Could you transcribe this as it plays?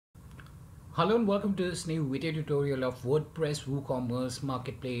Hello and welcome to this new video tutorial of WordPress WooCommerce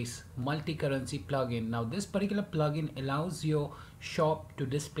Marketplace multi-currency plugin. Now this particular plugin allows your shop to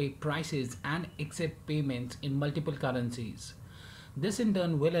display prices and accept payments in multiple currencies. This in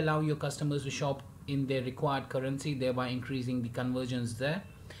turn will allow your customers to shop in their required currency, thereby increasing the conversions there.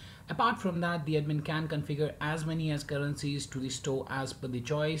 Apart from that, the admin can configure as many as currencies to the store as per the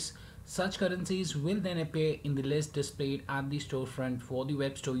choice. Such currencies will then appear in the list displayed at the storefront for the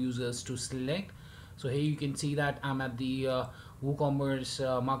web store users to select. So here you can see that I'm at the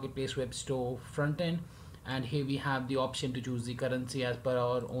WooCommerce Marketplace web store front end, and here we have the option to choose the currency as per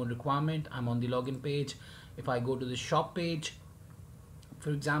our own requirement. I'm on the login page. If I go to the shop page, for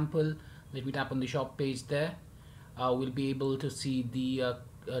example, let me tap on the shop page there. We'll be able to see the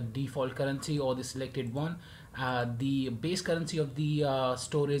default currency or the selected one. The base currency of the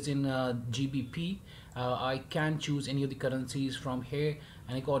store is in GBP. I can choose any of the currencies from here,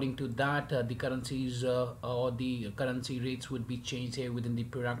 and according to that the currencies or the currency rates would be changed here within the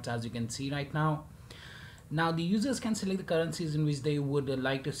product, as you can see right now. Now the users can select the currencies in which they would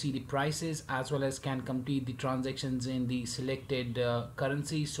like to see the prices, as well as can complete the transactions in the selected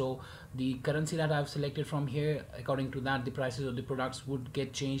currency. So the currency that I've selected from here, according to that the prices of the products would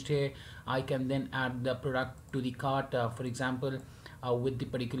get changed here. I can then add the product to the cart, for example, with the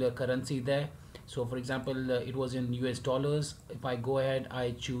particular currency there. So for example, it was in US dollars. If I go ahead,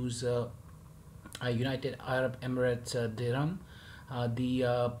 I choose United Arab Emirates dirham.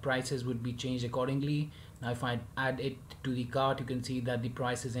 The prices would be changed accordingly. Now if I add it to the cart, you can see that the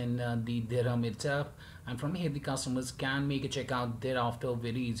price is in the dirham itself, and from here the customers can make a checkout thereafter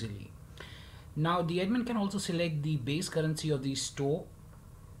very easily. Now the admin can also select the base currency of the store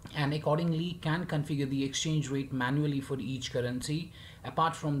and accordingly can configure the exchange rate manually for each currency.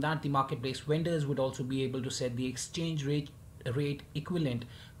 Apart from that, the marketplace vendors would also be able to set the exchange rate equivalent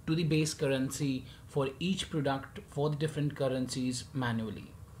to the base currency for each product for the different currencies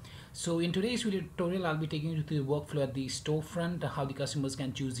manually. So in today's video tutorial, I'll be taking you through the workflow at the storefront, how the customers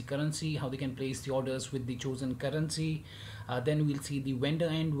can choose the currency, how they can place the orders with the chosen currency. Then we'll see the vendor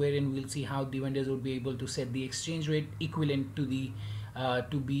end, wherein we'll see how the vendors would be able to set the exchange rate equivalent to the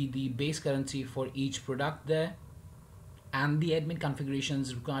to be the base currency for each product there, and the admin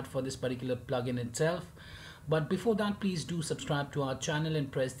configurations required for this particular plugin itself. But before that, please do subscribe to our channel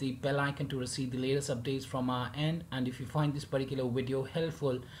and press the bell icon to receive the latest updates from our end. And if you find this particular video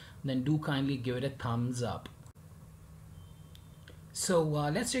helpful, then do kindly give it a thumbs up. So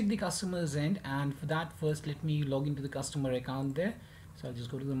let's check the customer's end, and for that first let me log into the customer account there. So I'll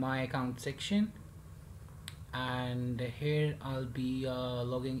just go to the my account section, and here I'll be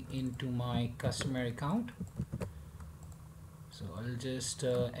logging into my customer account. So I'll just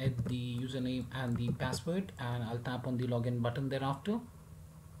add the username and the password, and I'll tap on the login button thereafter.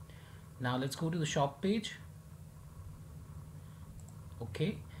 Now let's go to the shop page.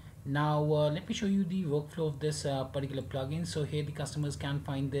 Okay, now let me show you the workflow of this particular plugin. So here the customers can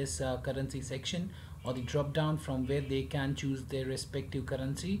find this currency section or the drop down from where they can choose their respective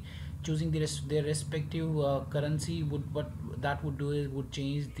currency. Choosing their respective currency what that would do is would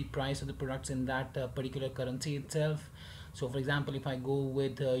change the price of the products in that particular currency itself. So for example, if I go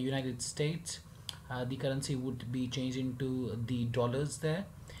with United States, the currency would be changed into the dollars there.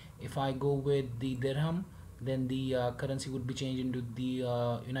 If I go with the dirham, then the currency would be changed into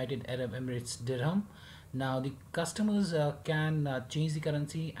the United Arab Emirates dirham. Now the customers can change the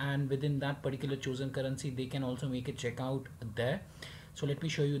currency, and within that particular chosen currency they can also make a checkout there. So let me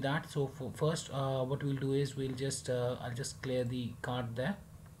show you that. So for first what we'll do is we'll just I'll just clear the card there.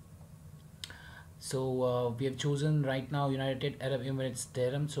 So we have chosen right now United Arab Emirates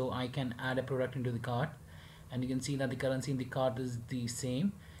dirham, so I can add a product into the cart, and you can see that the currency in the cart is the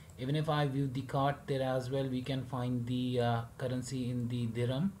same. Even if I view the cart there as well, we can find the currency in the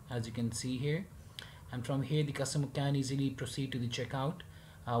dirham, as you can see here, and from here the customer can easily proceed to the checkout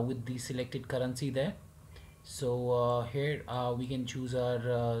with the selected currency there. So here we can choose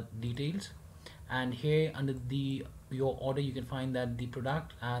our details, and here under the your order you can find that the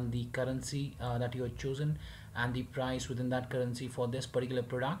product and the currency that you have chosen and the price within that currency for this particular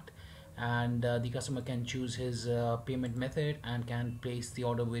product, and the customer can choose his payment method and can place the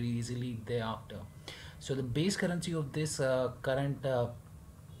order very easily thereafter. So the base currency of this current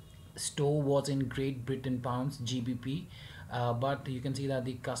store was in Great Britain pounds GBP, but you can see that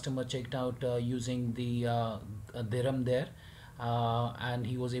the customer checked out using the dirham there, and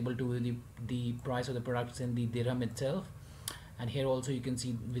he was able to the price of the products in the dirham itself. And here also you can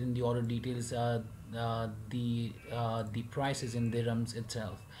see within the order details the prices in dirhams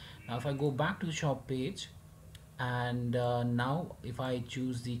itself. Now if I go back to the shop page and now if I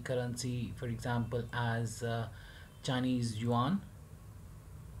choose the currency, for example, as Chinese yuan,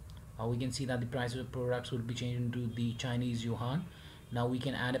 we can see that the price of products would be changed into the Chinese yuan. Now we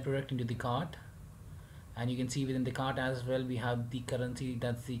can add a product into the cart, and you can see within the cart as well we have the currency,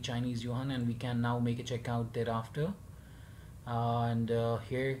 that's the Chinese yuan, and we can now make a checkout thereafter. And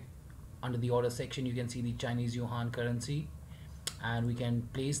here under the order section you can see the Chinese yuan currency, and we can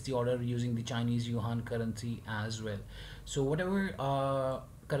place the order using the Chinese yuan currency as well. So whatever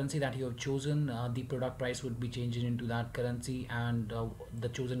currency that you have chosen, the product price would be changing into that currency, and the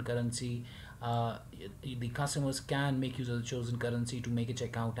chosen currency, the customers can make use of the chosen currency to make a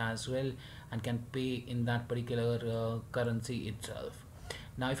checkout as well, and can pay in that particular currency itself.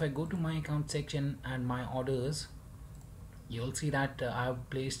 Now if I go to my account section and my orders, you'll see that I have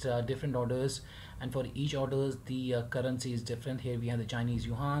placed different orders, and for each orders the currency is different. Here we have the Chinese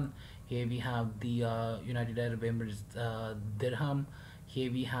yuan, here we have the United Arab Emirates dirham,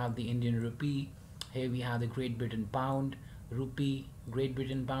 here we have the Indian rupee, here we have the Great Britain pound, rupee, Great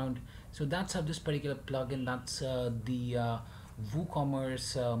Britain pound. So that's how this particular plugin, that's the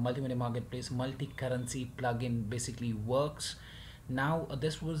WooCommerce multimedia marketplace multi-currency plugin basically works. Now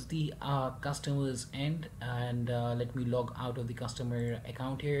this was the customer's end, and let me log out of the customer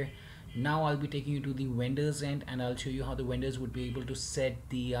account here. Now I'll be taking you to the vendor's end, and I'll show you how the vendors would be able to set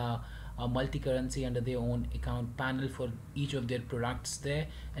the multi-currency under their own account panel for each of their products there,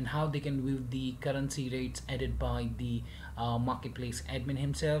 and how they can view the currency rates added by the marketplace admin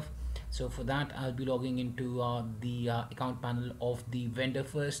himself. So for that I'll be logging into the account panel of the vendor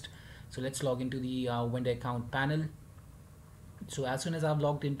first. So let's log into the vendor account panel. So as soon as I've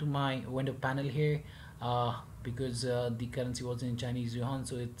logged into my vendor panel here, because the currency was in Chinese yuan,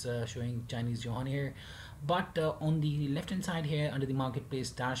 so it's showing Chinese yuan here. But on the left hand side here under the marketplace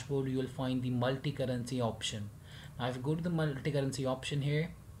dashboard, you will find the multi-currency option. Now if you go to the multi-currency option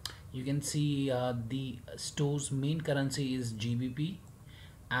here, you can see the store's main currency is GBP,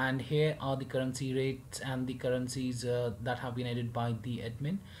 and here are the currency rates and the currencies that have been added by the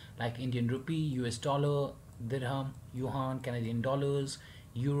admin, like Indian rupee, US dollar, dirham, yuan, Canadian dollars,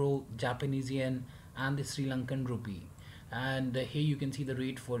 euro, Japanese yen, and the Sri Lankan rupee. And here you can see the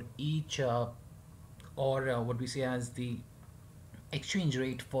rate for each or what we say as the exchange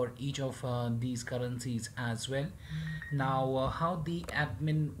rate for each of these currencies as well. Now how the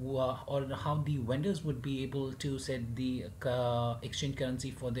admin or how the vendors would be able to set the exchange currency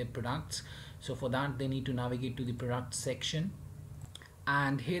for their products. So for that they need to navigate to the product section,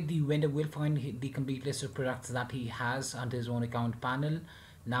 and here the vendor will find the complete list of products that he has under his own account panel.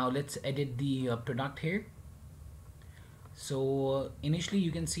 Now let's edit the product here. So initially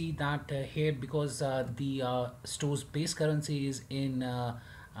you can see that here, because the store's base currency is in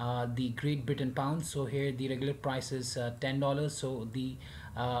the Great Britain pounds, so here the regular price is $10. So the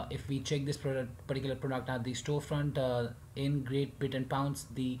if we check this particular product at the storefront in Great Britain pounds,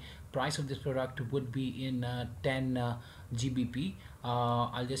 the price of this product would be in 10 GBP.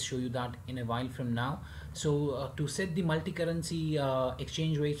 I'll just show you that in a while from now. So to set the multi-currency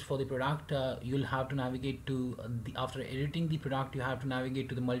exchange rates for the product, you'll have to navigate to after editing the product, you have to navigate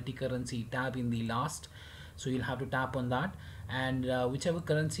to the multi-currency tab in the last. So you'll have to tap on that, and whichever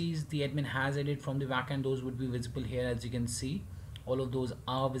currencies the admin has added from the backend, those would be visible here. As you can see, all of those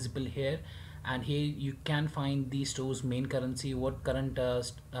are visible here, and here you can find the store's main currency, what current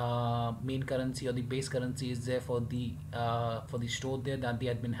main currency or the base currency is there for the store there that the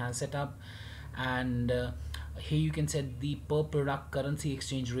admin has set up. And here you can set the per product currency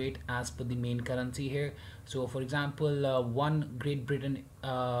exchange rate as per the main currency here. So for example, one Great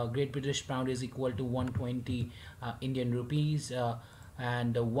British pound is equal to 120 Indian rupees,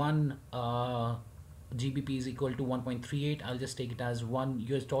 and one GBP is equal to 1.38. I'll just take it as 1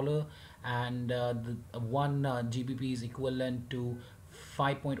 US dollar, and the one GBP is equivalent to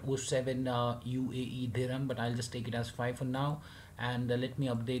 5.07 UAE dirham, but I'll just take it as 5 for now. And let me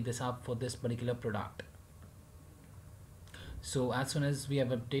update this up for this particular product. So as soon as we have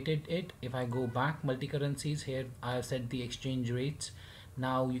updated it, if I go back multi-currencies, here I have set the exchange rates.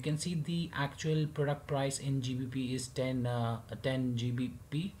 Now you can see the actual product price in GBP is 10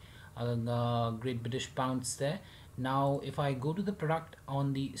 GBP, Great British pounds there. Now if I go to the product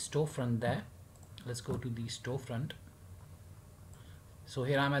on the storefront there, let's go to the storefront. So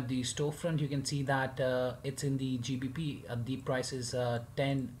here I'm at the storefront. You can see that it's in the GBP. The price is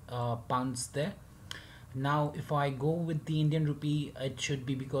 10 pounds there. Now if I go with the Indian rupee, it should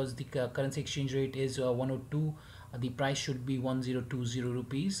be, because the currency exchange rate is 102, the price should be 1020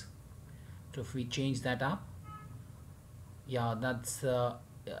 rupees. So if we change that up, yeah, that's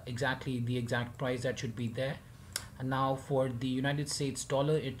exactly the exact price that should be there. And now for the United States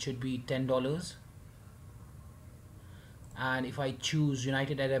dollar, it should be $10. And if I choose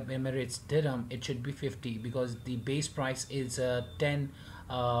United Arab Emirates dirham, it should be 50, because the base price is 10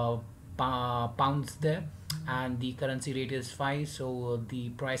 pounds there, and the currency rate is 5. So the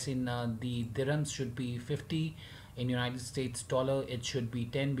price in the dirhams should be 50. In United States dollar, it should be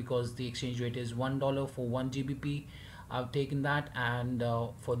 10, because the exchange rate is $1 for 1 GBP. I've taken that. And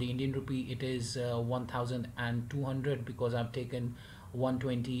for the Indian rupee, it is 1200, because I've taken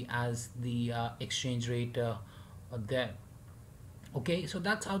 120 as the exchange rate there. Okay, so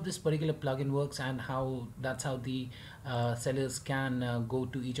that's how this particular plugin works, and that's how the sellers can go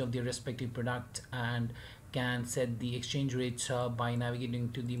to each of their respective products and can set the exchange rates by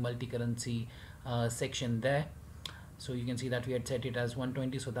navigating to the multi-currency section there. So you can see that we had set it as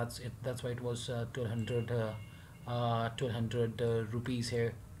 120, so that's it. That's why it was 1200 rupees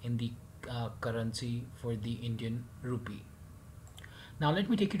here in the currency for the Indian rupee. Now let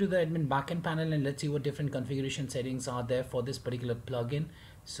me take you to the admin backend panel, and let's see what different configuration settings are there for this particular plugin.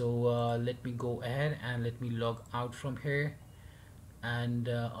 So let me go ahead and let me log out from here, and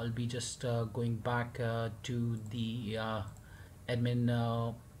I'll be just going back to the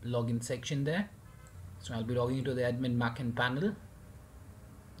admin login section there. So I'll be logging into the admin backend panel.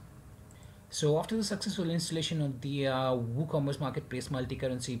 So after the successful installation of the WooCommerce Marketplace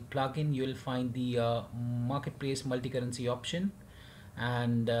Multicurrency plugin, you will find the Marketplace Multicurrency option,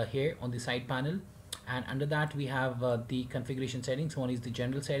 and here on the side panel, and under that we have the configuration settings. One is the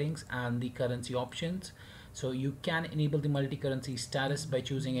general settings and the currency options. So you can enable the multi-currency status by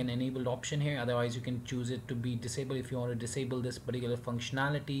choosing an enabled option here. Otherwise you can choose it to be disabled if you want to disable this particular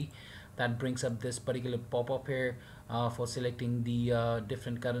functionality. That brings up this particular pop-up here for selecting the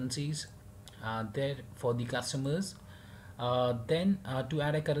different currencies there for the customers. Then to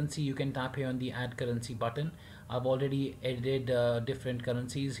add a currency, you can tap here on the add currency button. I've already added different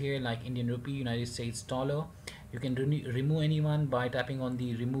currencies here, like Indian rupee, United States dollar. You can remove anyone by tapping on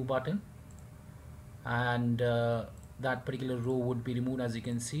the remove button, and that particular row would be removed, as you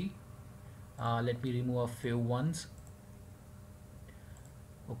can see. Let me remove a few ones.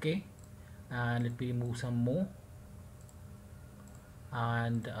 Okay, and let me remove some more,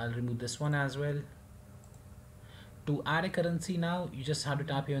 and I'll remove this one as well. To add a currency now, you just have to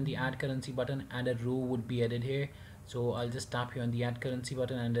tap here on the add currency button, and a row would be added here. So I'll just tap here on the add currency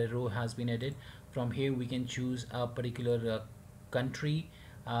button, and a row has been added. From here we can choose a particular country,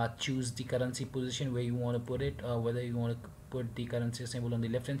 choose the currency position where you want to put it, whether you want to put the currency symbol on the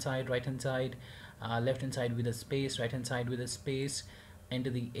left hand side, right hand side, left hand side with a space, right hand side with a space,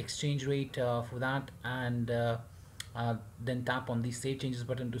 enter the exchange rate for that, and then tap on the save changes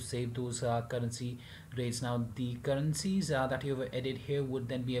button to save those currency rates. Now the currencies that you have added here would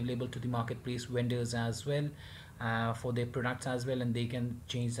then be available to the marketplace vendors as well for their products as well, and they can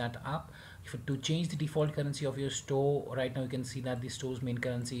change that up. To change the default currency of your store, right now you can see that the store's main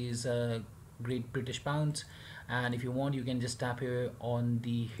currency is Great British Pounds, and if you want, you can just tap here on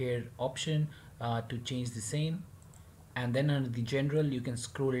the here option to change the same. And then under the general, you can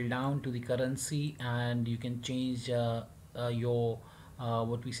scroll down to the currency, and you can change your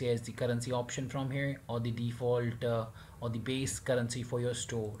what we say as the currency option from here, or the default or the base currency for your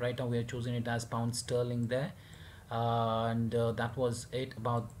store. Right now we are choosing it as pound sterling there, and that was it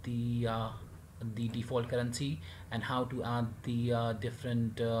about the default currency and how to add the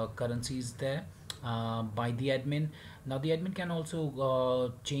different currencies there by the admin. Now the admin can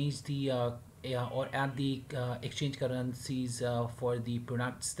also change the or add the exchange currencies for the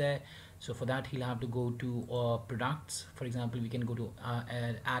products there. So for that, he'll have to go to products. For example, we can go to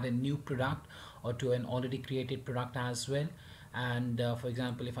add a new product, or to an already created product as well. And for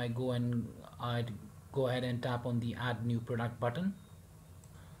example, if I go and I'd go ahead and tap on the add new product button.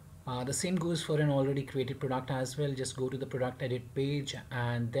 The same goes for an already created product as well. Just go to the product edit page,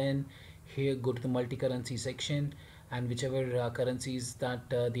 and then here go to the multi-currency section, and whichever currencies that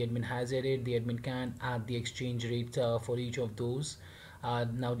the admin has added, the admin can add the exchange rate for each of those.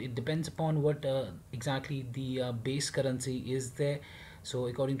 Now it depends upon what exactly the base currency is there. So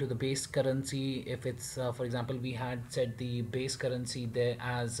according to the base currency, if it's for example, we had set the base currency there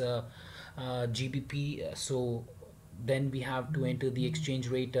as GBP, so then we have to enter the exchange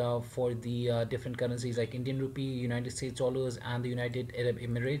rate for the different currencies like Indian rupee, United States dollars, and the United Arab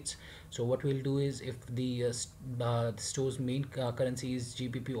Emirates. So what we'll do is, if the store's main currency is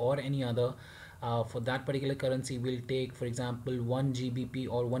GBP or any other, for that particular currency we'll take, for example, 1 GBP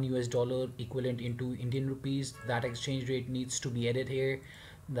or 1 US dollar equivalent into Indian rupees. That exchange rate needs to be added here.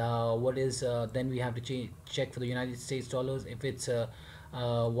 Then we have to check for the United States dollars. If it's 1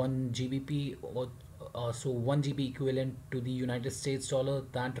 GBP, or so 1 GB equivalent to the United States dollar,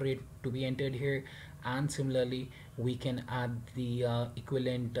 that rate to be entered here. And similarly we can add the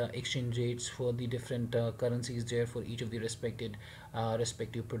equivalent exchange rates for the different currencies there for each of the respective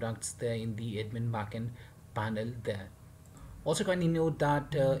products there in the admin backend panel there. Also kindly note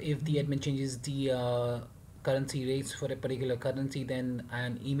that if the admin changes the currency rates for a particular currency, then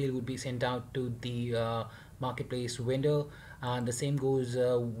an email would be sent out to the marketplace vendor, and the same goes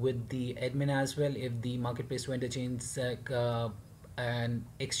with the admin as well. If the marketplace vendor changes an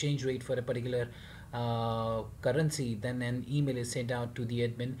exchange rate for a particular currency, then an email is sent out to the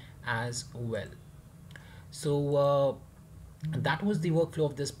admin as well. So that was the workflow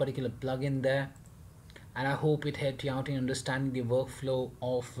of this particular plugin there, and I hope it helped you out in understanding the workflow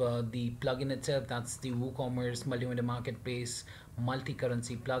of the plugin itself. That's the WooCommerce Multi-Vendor Marketplace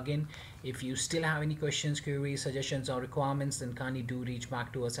multi-currency plugin. If you still have any questions, queries, suggestions or requirements, then kindly do reach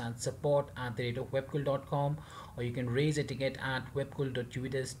back to us at support@webkul.com, or you can raise a ticket at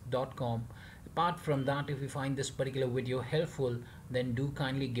webkul.uvidis.com. Apart from that, if you find this particular video helpful, then do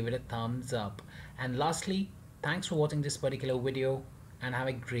kindly give it a thumbs up. And lastly, thanks for watching this particular video and have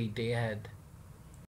a great day ahead.